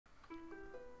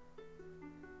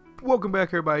Welcome back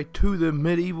everybody to the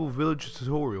Medieval Village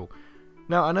tutorial.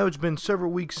 Now I know it's been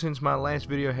several weeks since my last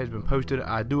video has been posted.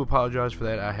 I do apologize for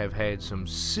that. I have had some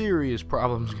serious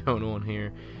problems going on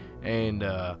here, and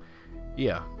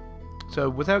yeah. So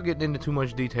without getting into too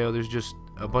much detail, there's just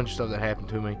a bunch of stuff that happened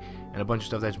to me and a bunch of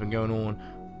stuff that's been going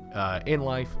on in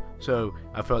life. So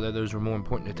I felt that those were more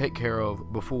important to take care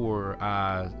of before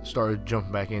I started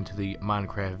jumping back into the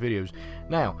Minecraft videos.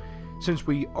 Now, since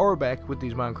we are back with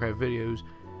these Minecraft videos,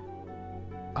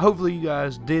 hopefully you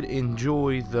guys did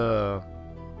enjoy the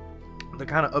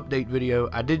kind of update video.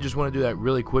 I did just want to do that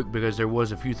really quick because there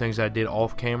was a few things I did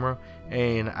off camera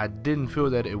and I didn't feel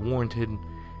that it warranted,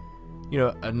 you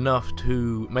know, enough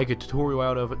to make a tutorial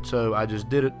out of it, so I just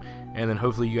did it, and then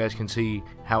hopefully you guys can see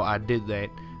how I did that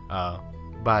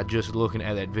by just looking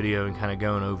at that video and kind of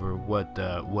going over what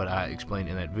I explained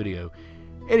in that video.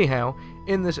 Anyhow,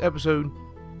 in this episode,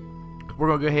 we're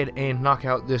gonna go ahead and knock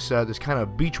out this this kind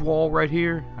of beach wall right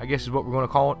here, I guess is what we're gonna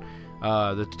call it.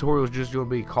 The tutorial is just gonna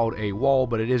be called a wall,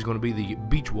 but it is gonna be the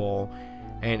beach wall,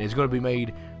 and it's gonna be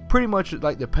made pretty much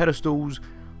like the pedestals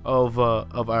of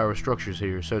our structures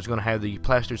here. So it's gonna have the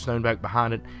plastered stone back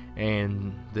behind it,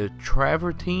 and the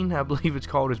travertine, I believe it's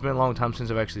called. It's been a long time since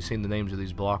I've actually seen the names of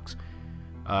these blocks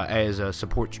as a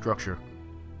support structure.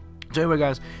 So anyway,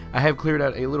 guys, I have cleared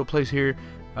out a little place here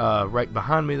right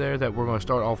behind me there that we're going to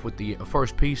start off with the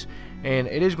first piece, and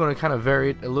it is going to kind of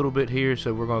vary it a little bit here.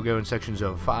 So we're going to go in sections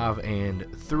of 5 and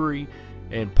 3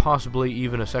 and possibly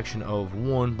even a section of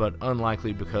 1, but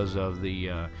unlikely because of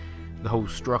the whole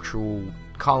structural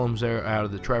columns there out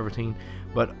of the travertine.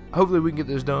 But hopefully we can get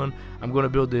this done. I'm going to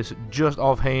build this just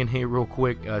offhand here real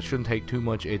quick. Shouldn't take too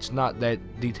much. It's not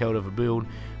that detailed of a build,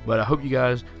 but I hope you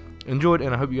guys enjoyed,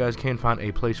 and I hope you guys can find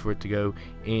a place for it to go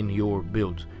in your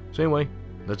builds. So anyway,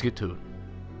 let's get to it.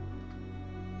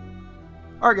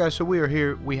 Alright guys, so we are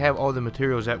here. We have all the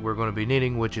materials that we're going to be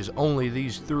needing, which is only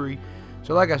these 3.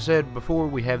 So like I said before,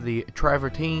 we have the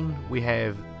travertine, we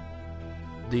have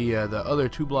the other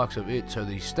 2 blocks of it, so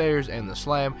the stairs and the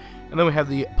slab, and then we have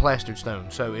the plastered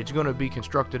stone. So it's going to be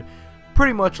constructed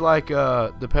pretty much like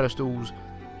the pedestals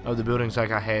of the buildings, like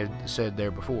I had said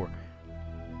there before.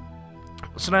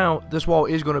 So now this wall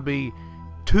is going to be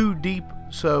 2 deep,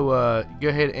 so go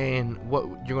ahead, and what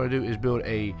you're going to do is build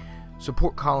a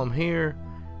support column here.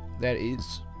 That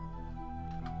is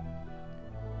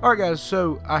alright guys,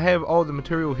 so I have all the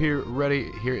material here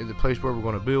ready here in the place where we're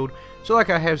going to build. So like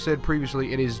I have said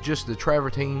previously, it is just the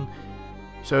travertine,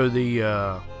 so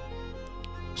the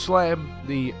slab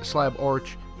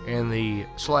arch, and the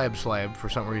slab for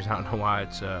some reason. I don't know why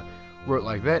it's wrote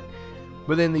like that.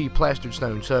 But then the plastered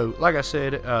stone. So like I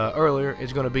said earlier,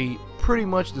 it's going to be pretty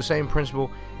much the same principle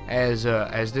as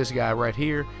this guy right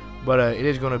here, but it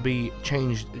is going to be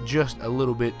changed just a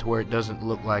little bit to where it doesn't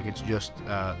look like it's just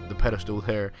the pedestal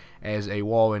there as a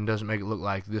wall, and doesn't make it look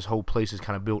like this whole place is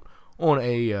kind of built on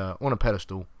a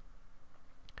pedestal.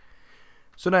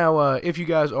 So now if you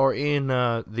guys are in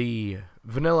the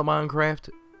vanilla Minecraft,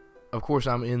 of course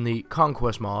I'm in the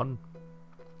Conquest mod.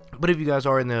 But if you guys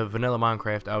are in the vanilla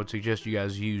Minecraft, I would suggest you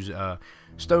guys use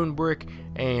stone brick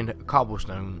and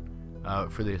cobblestone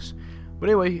for this. But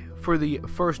anyway, for the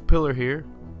first pillar here,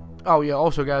 oh yeah,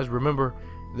 also guys, remember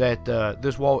that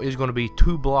this wall is going to be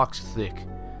 2 blocks thick.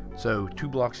 So 2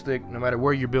 blocks thick, no matter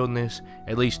where you're building this,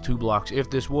 at least 2 blocks. If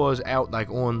this was out like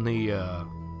on the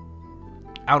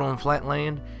out on flat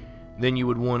land, then you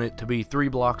would want it to be 3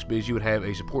 blocks, because you would have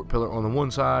a support pillar on the one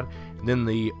side, then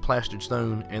the plastered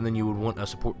stone, and then you would want a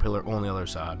support pillar on the other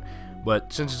side.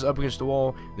 But since it's up against the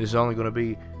wall, this is only going to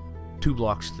be 2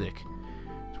 blocks thick.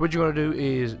 So what you're going to do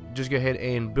is just go ahead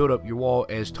and build up your wall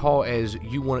as tall as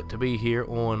you want it to be here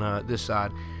on this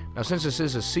side. Now since this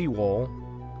is a SeaWall,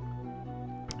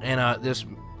 and this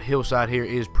hillside here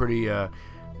is pretty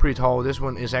tall, this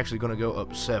one is actually going to go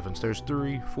up 7. So there's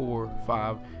 3, 4,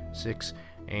 5, 6,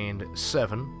 and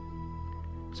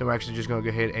 7. So we're actually just going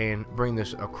to go ahead and bring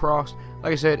this across,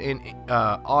 like I said, in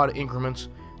odd increments.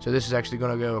 So this is actually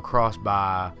going to go across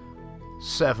by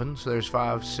 7. So there's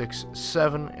 5, 6,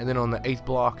 7, and then on the 8th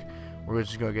block, we're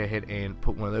just going to go ahead and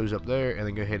put one of those up there, and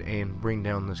then go ahead and bring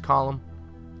down this column.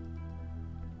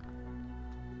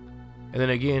 And then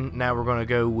again, now we're going to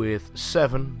go with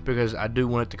 7 because I do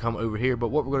want it to come over here. But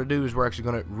what we're going to do is we're actually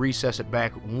going to recess it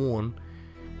back 1.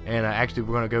 And actually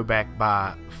we're going to go back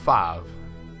by 5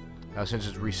 since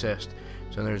it's recessed.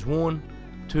 So there's 1,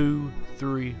 2,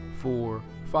 3, 4,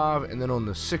 5, and then on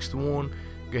the 6th one,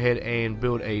 go ahead and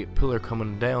build a pillar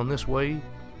coming down this way.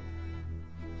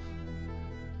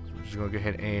 So we're just going to go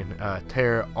ahead and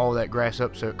tear all that grass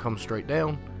up so it comes straight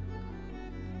down.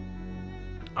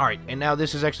 Alright, and now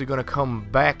this is actually going to come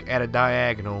back at a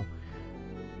diagonal.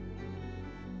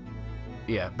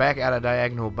 Yeah, back at a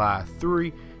diagonal by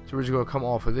 3. So we're just going to come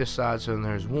off of this side. So then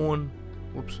there's 1,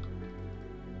 whoops,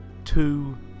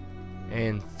 2,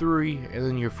 and 3. And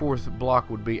then your fourth block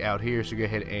would be out here. So go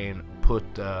ahead and put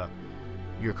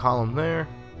your column there.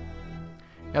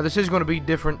 Now this is going to be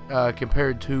different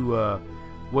compared to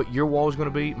what your wall is going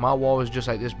to be. My wall is just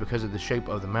like this because of the shape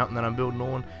of the mountain that I'm building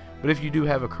on. But if you do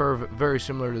have a curve very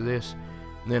similar to this,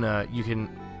 then you can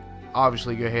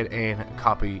obviously go ahead and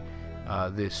copy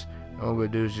this. All I'm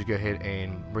going to do is just go ahead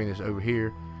and bring this over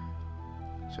here.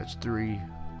 So that's 3,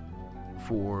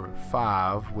 4,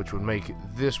 5, which would make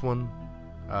this one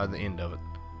the end of it.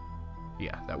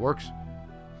 Yeah, that works.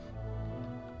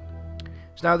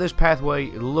 So now this pathway,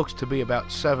 it looks to be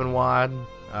about 7 wide.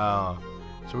 So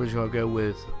we're just going to go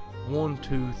with 1,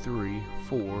 2, 3,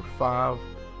 4, 5,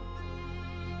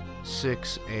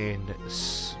 6, and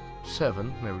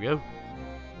 7. There we go.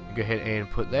 Go ahead and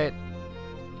put that.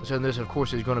 So this, of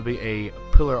course, is going to be a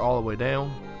pillar all the way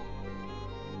down.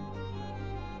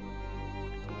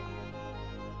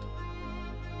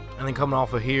 And then coming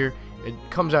off of here, it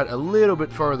comes out a little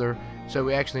bit further. So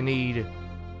we actually need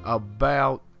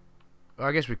about,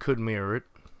 I guess we could mirror it.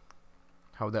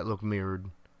 How would that look mirrored?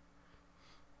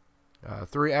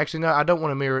 3. Actually, no, I don't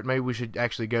want to mirror it. Maybe we should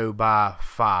actually go by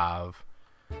 5.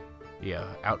 Yeah,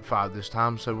 out 5 this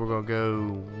time. So we're going to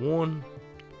go 1,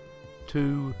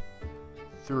 2,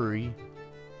 3,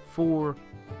 4,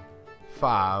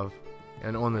 5.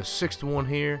 And on the 6th one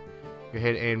here, go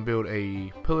ahead and build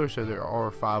a pillar. So there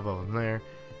are 5 of them there.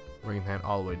 Bring that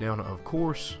all the way down, of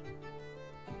course.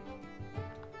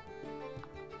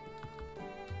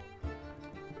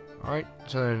 Alright,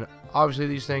 so then obviously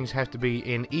these things have to be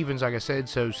in evens, like I said.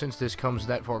 So since this comes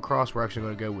that far across, we're actually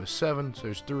going to go with 7. So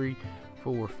there's 3,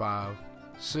 4, 5,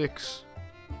 6,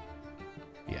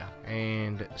 yeah,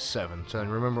 and 7. So then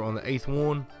remember, on the 8th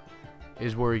one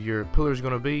is where your pillar is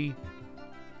going to be.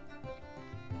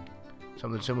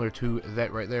 Something similar to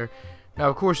that right there. Now,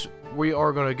 of course, we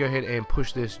are going to go ahead and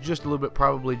push this just a little bit,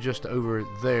 probably just over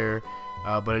there,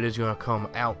 but it is going to come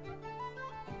out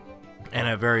and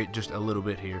I vary it just a little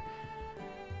bit here.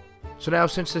 So now,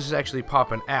 since this is actually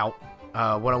popping out,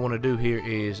 what I want to do here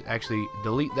is actually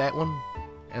delete that one,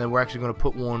 and then we're actually going to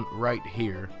put one right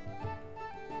here,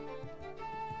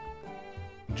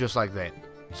 just like that.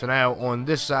 So now on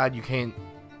this side, you can't,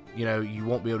 you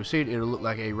won't be able to see it. It'll look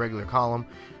like a regular column,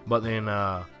 but then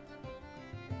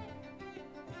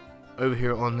over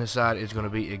here on this side, it's going to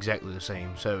be exactly the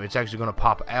same. So it's actually going to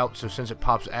pop out. So since it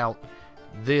pops out,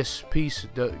 this piece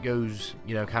goes,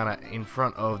 kind of in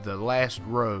front of the last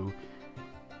row.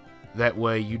 That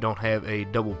way you don't have a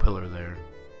double pillar there.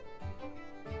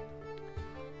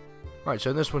 Alright,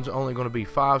 so this one's only going to be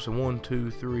 5. So 1, 2,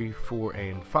 3, 4,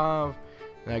 and 5.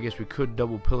 And I guess we could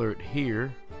double pillar it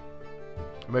here.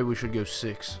 Or maybe we should go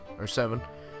 6 or 7.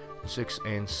 6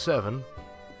 and 7.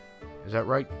 Is that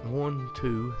right? 1,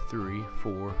 2, 3,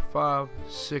 4, 5,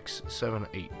 6, 7,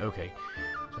 8. Okay.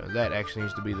 So that actually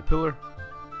needs to be the pillar.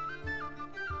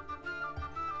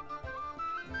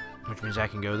 Which means I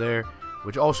can go there.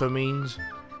 Which also means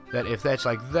that if that's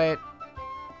like that,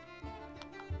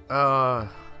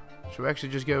 should we actually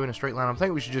just go in a straight line? I'm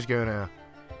thinking we should just go in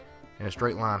a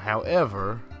straight line.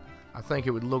 However, I think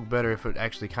it would look better if it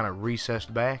actually kind of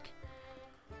recessed back.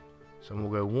 So we'll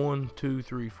go 1, 2,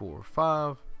 3, 4,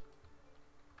 5.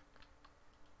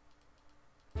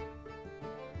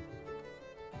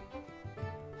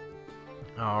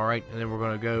 Alright, and then we're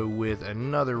going to go with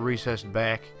another recessed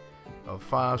back of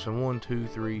 5. So 1, 2,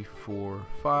 3, 4,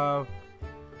 5.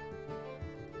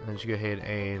 And just go ahead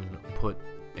and put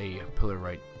a pillar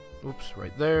right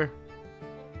there.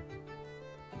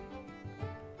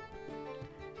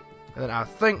 And then I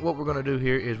think what we're going to do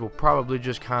here is we'll probably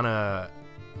just kind of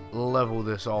level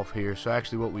this off here. So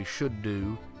actually what we should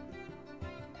do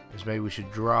is maybe we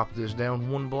should drop this down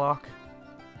 1 block.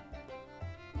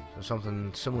 So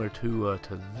something similar to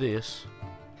this.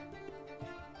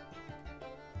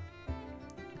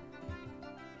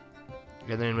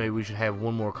 And then maybe we should have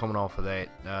one more coming off of that,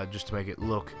 just to make it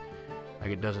look like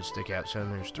it doesn't stick out. So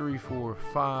there's 3, 4,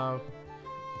 5,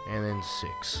 and then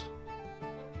 6.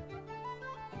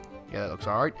 Yeah, that looks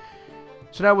alright.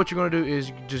 So now what you're going to do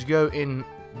is just go in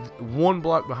 1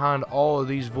 block behind all of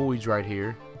these voids right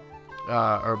here,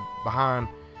 or behind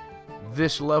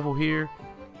this level here.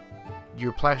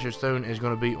 Your plaster stone is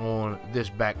going to be on this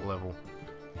back level.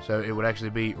 So it would actually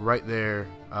be right there,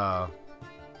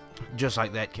 just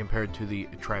like that compared to the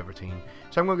travertine.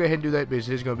 So I'm going to go ahead and do that because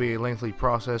it's going to be a lengthy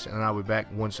process, and I'll be back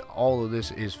once all of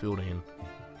this is filled in.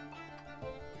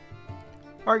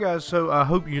 Alright guys, so I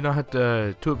hope you're not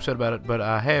too upset about it, but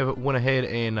I have went ahead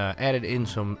and added in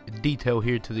some detail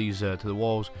here to these to the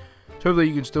walls. So hopefully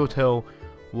you can still tell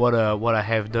what I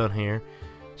have done here.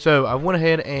 So I went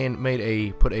ahead and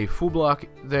put a full block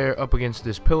there up against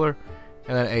this pillar,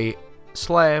 and then a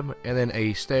slab, and then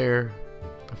a stair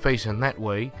facing that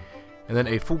way, and then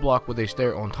a full block with a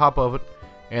stair on top of it,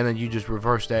 and then you just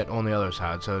reverse that on the other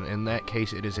side. So in that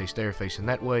case it is a stair facing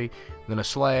that way, then a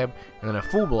slab, and then a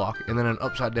full block, and then an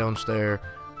upside down stair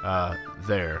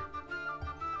there.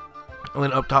 And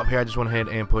then up top here I just went ahead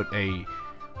and put a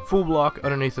full block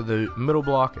underneath of the middle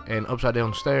block and upside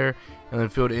down stair, and then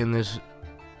filled in this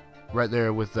right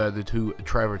there with the two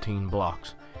travertine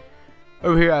blocks.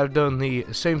 Over here I've done the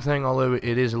same thing, although it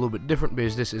is a little bit different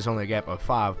because this is only a gap of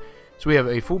 5. So we have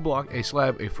a full block, a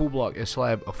slab, a full block, a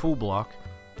slab, a full block,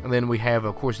 and then we have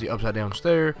of course the upside down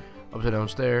stair,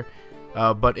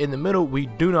 but in the middle we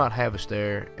do not have a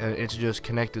stair, and it's just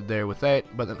connected there with that.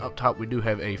 But then up top we do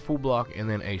have a full block and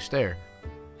then a stair.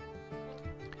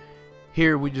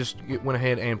 Here we just went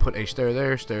ahead and put a stair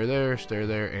there, stair there, stair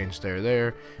there, and stair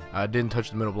there. Didn't touch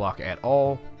the middle block at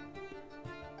all.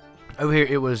 Over here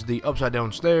it was the upside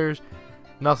down stairs,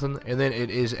 nothing, and then it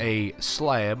is a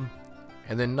slab,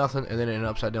 and then nothing, and then an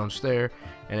upside down stair,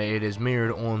 and it is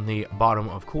mirrored on the bottom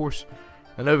of course.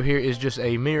 And over here is just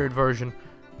a mirrored version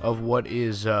of what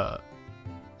is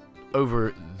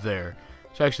over there.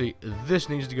 So actually this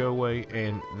needs to go away,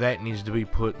 and that needs to be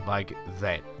put like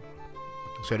that.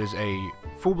 So it is a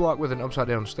full block with an upside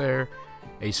down stair,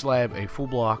 a slab, a full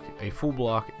block,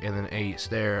 and then a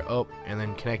stair up, and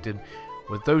then connected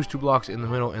with those two blocks in the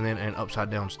middle, and then an upside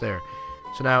down stair.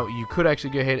 So now you could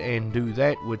actually go ahead and do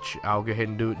that, which I'll go ahead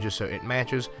and do it just so it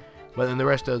matches. But then the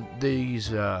rest of these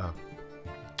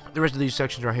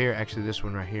sections right here, actually this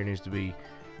one right here needs to be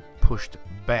pushed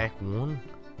back one.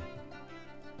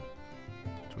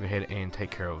 So go ahead and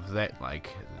take care of that like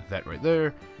that right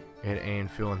there. Go ahead and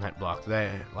fill in that block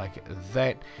that like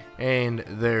that, and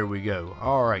there we go.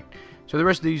 Alright, so the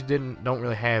rest of these don't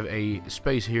really have a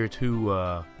space here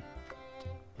to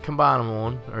combine them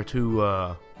on, or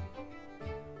to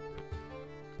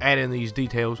add in these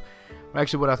details.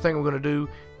 Actually what I think we're going to do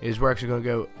is we're actually going to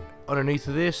go underneath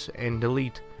of this and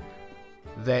delete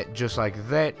that just like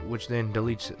that, which then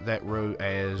deletes that row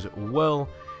as well.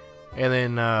 And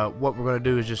then what we're going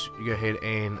to do is just go ahead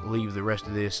and leave the rest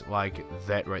of this like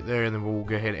that right there, and then we'll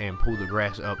go ahead and pull the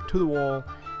grass up to the wall,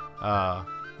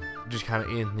 just kind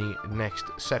of in the next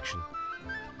section.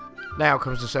 Now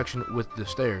comes the section with the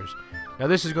stairs. Now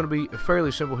this is going to be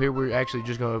fairly simple here. We're actually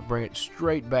just going to bring it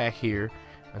straight back here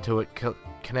until it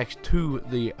connects to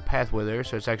the pathway there.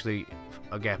 So it's actually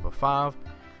a gap of 5.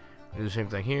 Do the same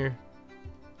thing here.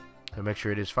 And make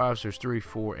sure it is 5. So there's 3,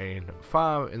 4, and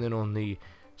 5. And then on the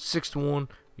 6th one,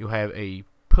 you'll have a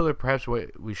pillar. Perhaps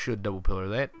we should double pillar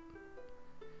that.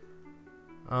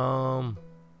 Yeah,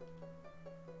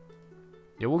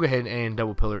 we'll go ahead and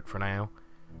double pillar it for now.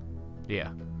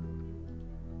 Yeah.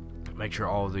 Make sure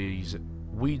all these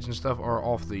weeds and stuff are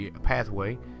off the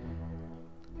pathway.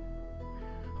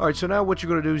 Alright, so now what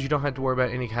you're going to do is you don't have to worry about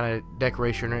any kind of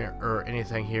decoration or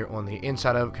anything here on the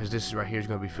inside of it, because this right here is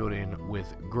going to be filled in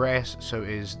with grass. So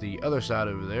is the other side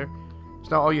over there. So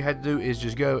now all you have to do is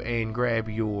just go and grab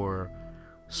your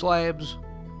slabs,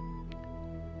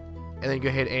 and then go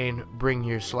ahead and bring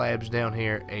your slabs down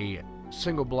here a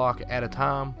single block at a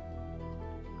time,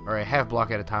 or a half block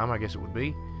at a time, I guess it would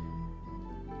be.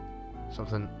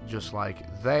 Something just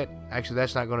like that. Actually,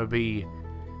 that's not going to be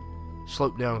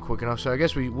sloped down quick enough, so I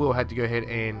guess we will have to go ahead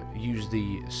and use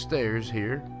the stairs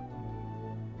here.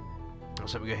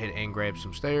 So we go ahead and grab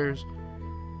some stairs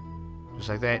just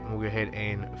like that, and we'll go ahead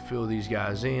and fill these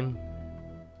guys in.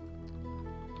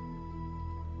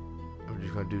 I'm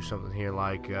just going to do something here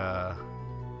like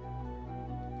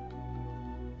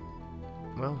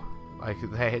well, like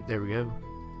that. There we go.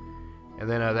 And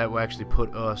then that will actually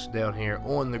put us down here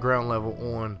on the ground level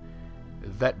on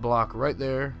that block right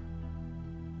there,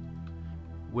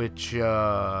 which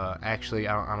actually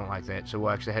I don't like that, so we'll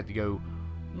actually have to go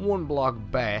one block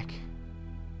back,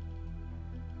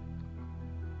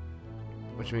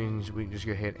 which means we can just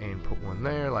go ahead and put one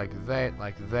there like that,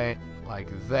 like that, like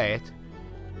that.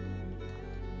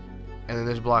 And then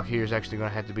this block here is actually going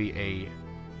to have to be a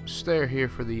stair here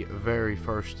for the very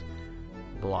first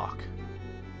block.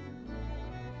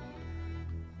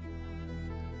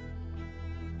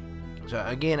 So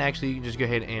again, actually you can just go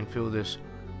ahead and fill this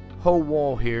whole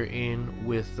wall here in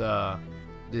with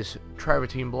this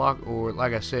travertine block, or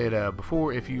like I said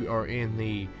before, if you are in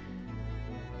the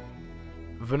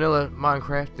vanilla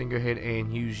Minecraft, then go ahead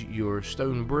and use your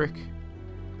stone brick.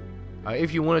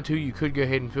 If you wanted to, you could go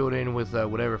ahead and fill it in with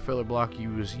whatever filler block you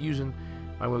was using.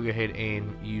 I'm going to go ahead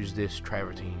and use this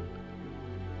travertine.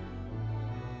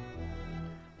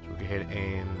 So we'll go ahead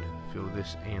and fill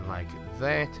this in like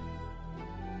that.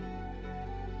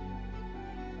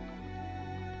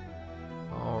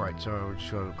 Alright, so we're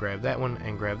just going to grab that one,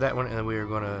 and then we are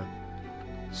going to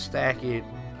stack it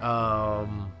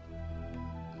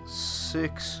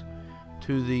 6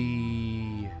 to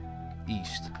the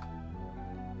east.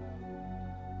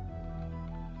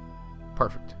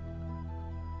 Perfect.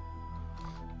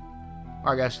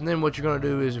 Alright guys, and then what you're going to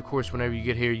do is, of course, whenever you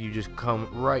get here, you just come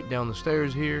right down the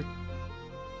stairs here.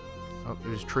 Oh,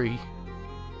 there's a tree.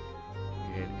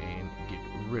 Go ahead and get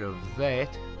rid of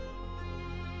that.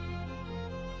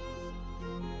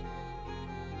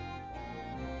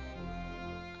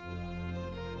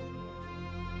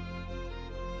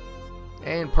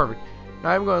 And perfect.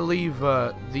 Now I'm going to leave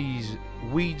these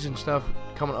weeds and stuff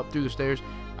coming up through the stairs.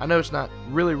 I know it's not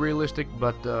really realistic,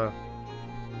 but to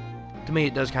me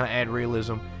it does kind of add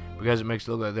realism because it makes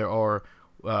it look like there are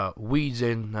weeds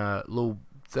and little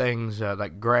things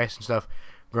like grass and stuff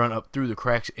growing up through the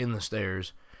cracks in the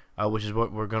stairs, which is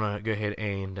what we're going to go ahead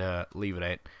and leave it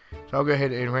at. So I'll go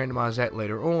ahead and randomize that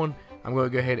later on. I'm going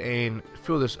to go ahead and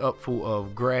fill this up full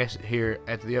of grass here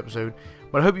at the episode.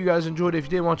 But I hope you guys enjoyed it. If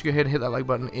you did, why don't you go ahead and hit that like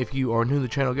button. If you are new to the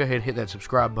channel, go ahead and hit that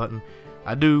subscribe button.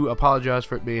 I do apologize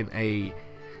for it being a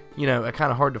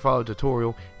kind of hard to follow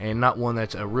tutorial and not one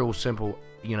that's a real simple,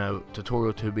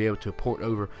 tutorial to be able to port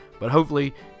over. But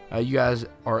hopefully you guys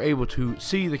are able to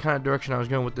see the kind of direction I was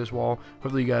going with this wall.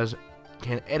 Hopefully you guys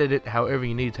can edit it however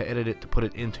you need to edit it to put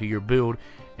it into your build.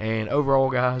 And overall,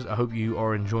 guys, I hope you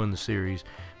are enjoying the series.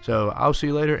 So I'll see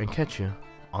you later and catch you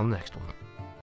on the next one.